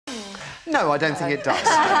No, I don't think it does.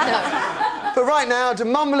 No. But right now, do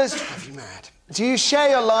mumblers drive you mad? Do you share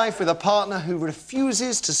your life with a partner who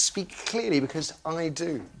refuses to speak clearly? Because I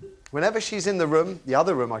do. Whenever she's in the room, the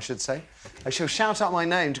other room, I should say, she'll shout out my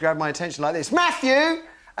name to grab my attention like this, Matthew!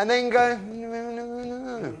 And then go,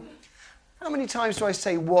 no. How many times do I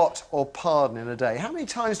say what or pardon in a day? How many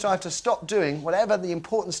times do I have to stop doing whatever the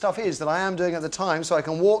important stuff is that I am doing at the time so I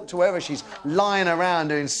can walk to wherever she's lying around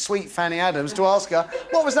doing sweet Fanny Adams to ask her,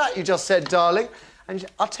 what was that you just said, darling? And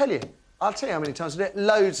I'll tell you how many times I do it.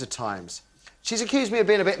 Loads of times. She's accused me of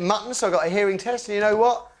being a bit mutton, so I got a hearing test, and you know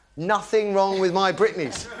what? Nothing wrong with my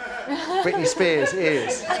Britney's. Britney Spears'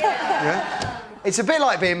 ears. Yeah? It's a bit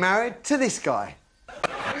like being married to this guy.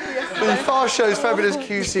 The fast show's fabulous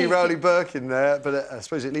QC Rowley Burke in there, but I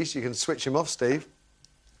suppose at least you can switch him off, Steve.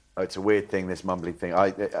 Oh, it's a weird thing, this mumbly thing.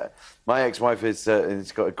 My ex-wife has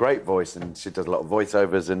got a great voice, and she does a lot of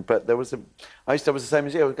voiceovers. But I was the same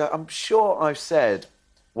as you. I'm sure I've said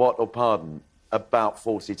what or pardon about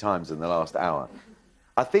 40 times in the last hour.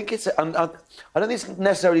 I think it's... I don't think it's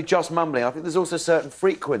necessarily just mumbling. I think there's also certain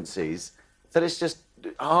frequencies that it's just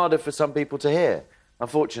harder for some people to hear.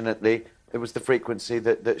 Unfortunately, it was the frequency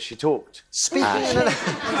that she talked. Speaking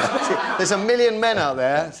there's a million men out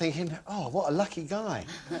there thinking, oh, what a lucky guy.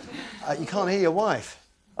 You can't hear your wife.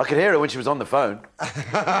 I could hear her when she was on the phone.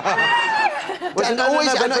 In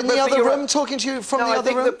the other room, talking to you from the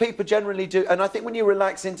other room? I think that people generally do, and I think when you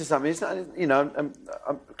relax into something, it's not, you know,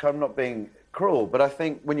 I'm not being cruel, but I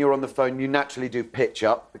think when you're on the phone, you naturally do pitch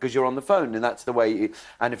up because you're on the phone, and that's the way you...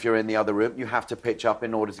 And if you're in the other room, you have to pitch up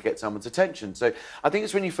in order to get someone's attention. So I think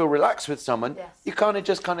it's when you feel relaxed with someone, you kind of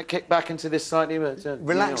just kick back into this slightly...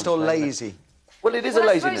 relaxed or lazy? Well, it is a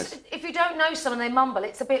laziness. If you don't know someone, they mumble,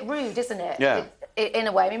 it's a bit rude, isn't it? Yeah. In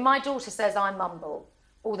a way. I mean, my daughter says I mumble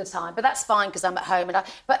all the time, but that's fine because I'm at home.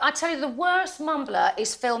 But I tell you, the worst mumbler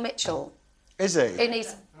is Phil Mitchell. Is he? In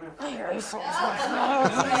his...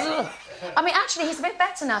 I mean, actually, he's a bit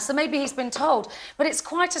better now, so maybe he's been told. But it's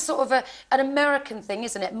quite a sort of an American thing,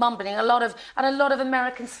 isn't it? Mumbling. A lot of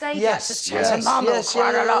American stage actors tend to mumble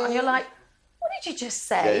quite a lot, and you're like, what did you just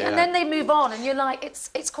say? And then they move on, and you're like,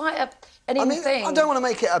 it's quite an in thing. I don't want to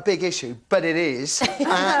make it a big issue, but it is.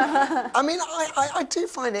 I mean, I do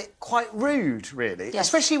find it quite rude, really,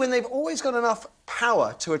 especially when they've always got enough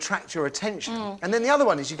power to attract your attention. And then the other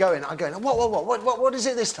one is you go in, what is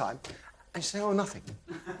it this time? And you say, oh, nothing.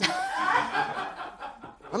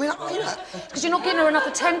 I mean, because you're not giving her enough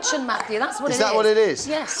attention, Matthew. That's what it is. Is that what it is?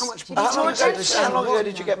 Yes. How much How long ago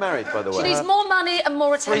did you get married, by the way? She needs more money and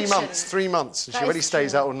more attention. 3 months. 3 months. And she already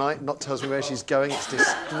stays out all night, not tells me where she's going. It's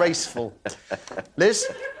disgraceful. Liz,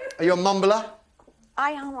 are you a mumbler?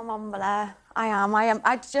 I am a mumbler. I am.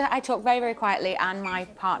 I talk very, very quietly, and my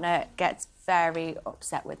partner gets very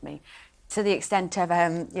upset with me, to the extent of,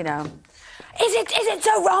 you know... Is it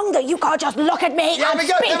so wrong that you can't just look at me and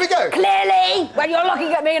speak clearly when you're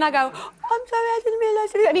looking at me? And I go, I'm sorry, I didn't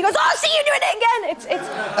realise it. And he goes, oh, see you doing it again.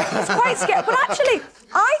 It's quite scary. But actually,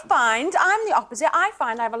 I find I'm the opposite. I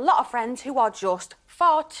find I have a lot of friends who are just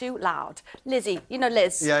far too loud. Lizzie, you know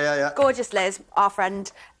Liz? Yeah. Gorgeous Liz, our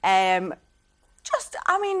friend. I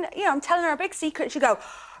mean, you know, I'm telling her a big secret, and she go,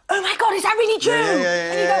 oh my God, is that really true? And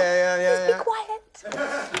you go, please be quiet.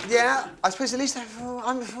 Yeah, I suppose at least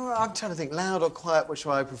I'm trying to think, loud or quiet, which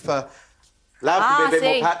do I prefer? Loud can be a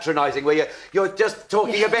bit more patronising, where you're just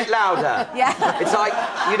talking a bit louder. It's like,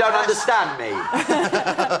 you don't understand me.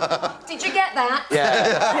 Did you get that?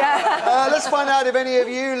 Yeah. Let's find out if any of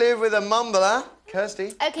you live with a mumbler.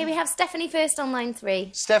 Kirsty? OK, we have Stephanie first on line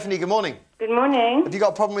 3. Stephanie, good morning. Good morning. Have you got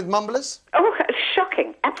a problem with mumblers? Oh,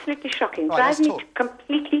 shocking. Absolutely shocking. Right, drives me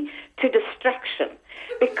completely to distraction.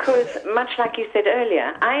 Because, much like you said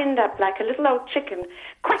earlier, I end up like a little old chicken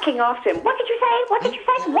quacking after him. What did you say? What did you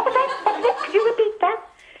say? What was that? What was that? Could you repeat that?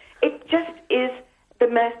 It just is the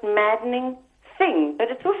most maddening thing.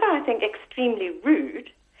 But it's also, I think, extremely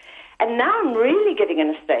rude. And now I'm really getting in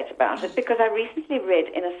a state about it because I recently read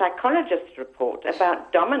in a psychologist's report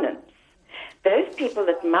about dominance. Those people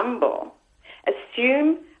that mumble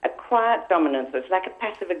assume a quiet dominance. It's like a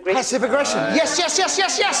passive aggression. Passive aggression. Yes.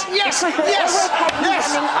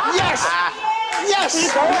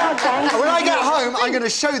 When I get home, I'm going to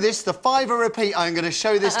show this, the 5 repeat, I'm going to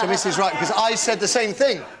show this to Mrs. Wright, because I said the same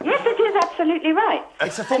thing. Yes, it is absolutely right.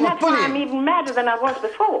 It's a form of bullying. Why I'm even madder than I was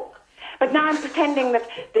before. But now I'm pretending that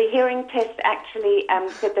the hearing test actually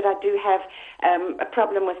said that I do have a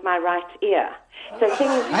problem with my right ear. So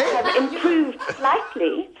things have improved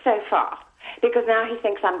slightly so far, because now he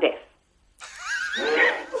thinks I'm deaf.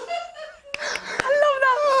 I love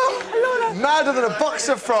that. Madder than a box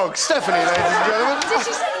of frogs. Stephanie, ladies and gentlemen. Did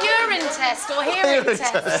she say urine test or hearing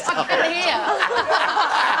test. I couldn't hear.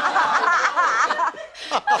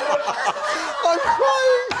 I'm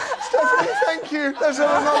crying. Stephanie, thank you. There's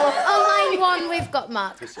another. On line 1, we've got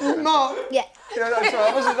Mark. Mark? Yeah. Yeah, that's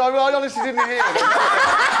right. I honestly didn't hear it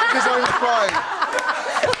because I'm crying.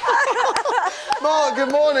 Mark,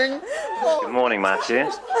 good morning. Good morning, Matthew.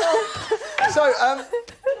 So,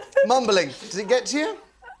 mumbling, does it get to you?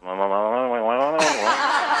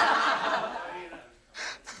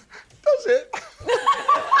 Does it?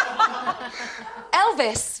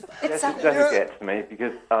 Elvis. Yes, it does get to me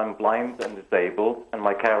because I'm blind and disabled, and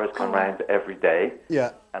my carers come round every day.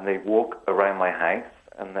 Yeah. And they walk around my house,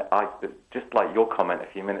 and just like your comment a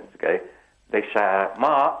few minutes ago, they shout,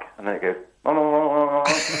 "Mark," and then it goes, and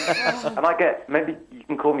I get, maybe you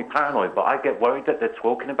can call me paranoid, but I get worried that they're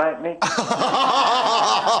talking about me.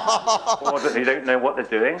 Or that they don't know what they're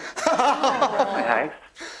doing in my house.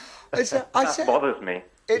 That bothers me.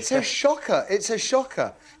 It's a shocker. It's a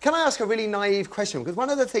shocker. Can I ask a really naive question? Because one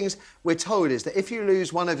of the things we're told is that if you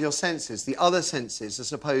lose one of your senses, the other senses are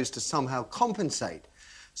supposed to somehow compensate.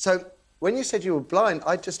 So when you said you were blind,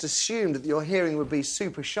 I just assumed that your hearing would be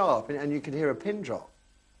super sharp and you could hear a pin drop.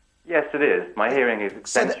 Yes, it is. My hearing is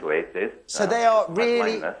accentuated. So they are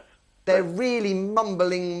really... They're really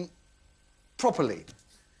mumbling properly.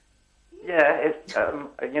 Yeah, it's,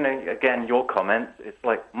 you know, again, your comments, it's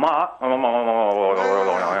like, Mark, and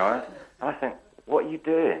I think, what are you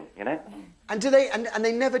doing, you know? And do they, and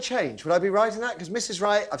they never change, would I be right in that? Because Mrs.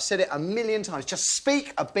 Wright, I've said it a million times, just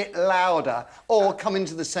speak a bit louder or come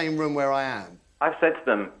into the same room where I am. I've said to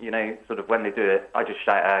them, you know, sort of when they do it, I just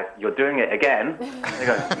shout out, "You're doing it again." They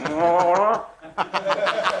go,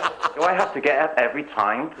 do I have to get up every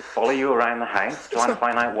time to follow you around the house, trying to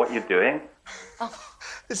find out what you're doing?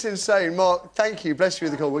 It's insane. Mark, thank you. Bless you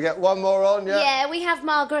with the call. We'll get one more on, yeah? Yeah, we have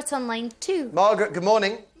Margaret on line 2. Margaret, good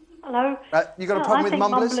morning. Hello. You got a problem with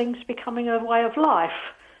mumblers? I think mumbling's becoming a way of life.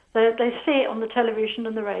 They see it on the television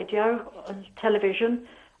and the radio and television.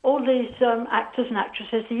 All these actors and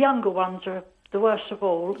actresses, the younger ones are the worst of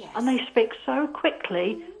all, and they speak so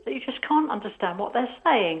quickly that you just can't understand what they're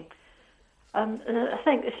saying. I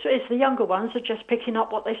think it's the younger ones are just picking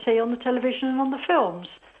up what they see on the television and on the films.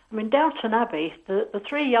 I mean, Downton Abbey, the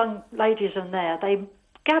 3 young ladies in there, they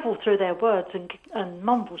gabble through their words and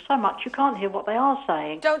mumble so much you can't hear what they are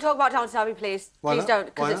saying. Don't talk about Downton Abbey, please. Why Please not? don't,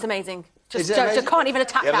 because Why it's not? amazing. Is Just it amazing? can't even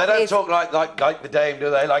attack Yeah, that, but they don't please. talk like the Dame, do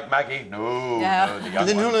they? Like Maggie? No. No. The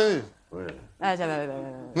young one.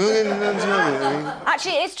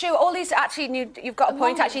 Actually, it's true. All these you've got a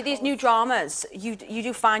point. Actually, these new dramas, you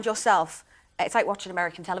do find yourself. It's like watching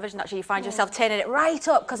American television. Actually, you find yourself turning it right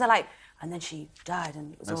up because they're like, and then she died,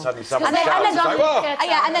 and it was And all... suddenly someone and then, shouts, and then, it's like, whoa!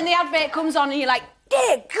 yeah, and then the advert comes on, and you're like,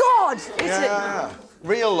 dear God! Yeah.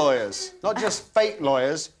 Real lawyers, not just fake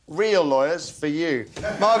lawyers, real lawyers for you.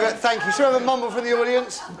 Margaret, thank you. Should we have a mumble from the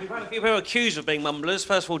audience? We've had a few people accused of being mumblers.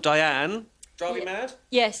 First of all, Diane. Drive you mad?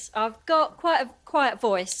 Yes, I've got quite a quiet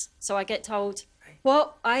voice, so I get told,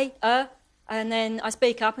 what, and then I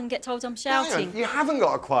speak up and get told I'm shouting. You haven't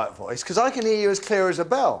got a quiet voice, because I can hear you as clear as a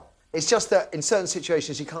bell. It's just that in certain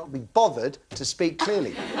situations you can't be bothered to speak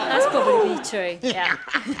clearly. That's probably true, yeah.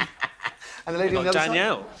 And the lady on the other side?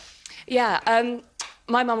 Danielle. Yeah,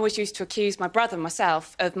 my mum always used to accuse my brother and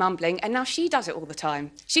myself of mumbling, and now she does it all the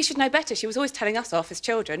time. She should know better. She was always telling us off as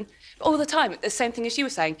children, but all the time, the same thing as you were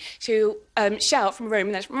saying. She'll shout from a room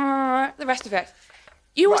and then the rest of it.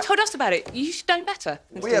 You always told us about it. You should know better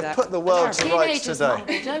than to We do have that. put the world to rights Teenagers today.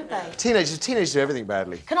 mumble, don't they? Teenagers do everything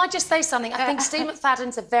badly. Can I just say something? I think Steve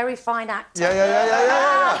McFadden's a very fine actor.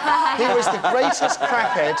 Yeah. He was the greatest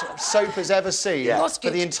crackhead soap has ever seen Was for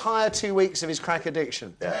good. the entire 2 weeks of his crack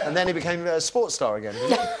addiction. And then he became a sports star again.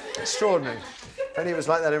 Extraordinary. And he was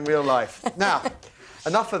like that in real life. Now,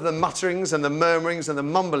 enough of the mutterings and the murmurings and the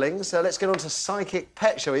mumblings. So let's get on to Psychic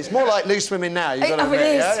Pet Show. It's more like Loose Women now, you've got to Oh, it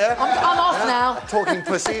admit. is. I'm off now. Talking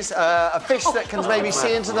pussies, a fish that can maybe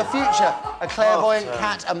see into the future, a clairvoyant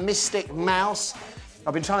cat, a mystic mouse.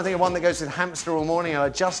 I've been trying to think of one that goes with hamster all morning and I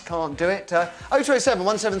just can't do it. 0207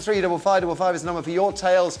 173 5555 is the number for your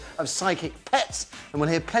tales of psychic pets, and we'll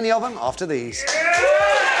hear plenty of them after these.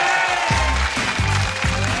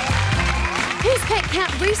 Whose pet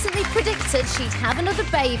cat recently predicted she'd have another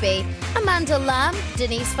baby? Amanda Lamb,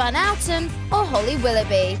 Denise Van Outen, or Holly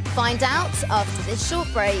Willoughby? Find out after this short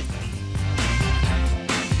break.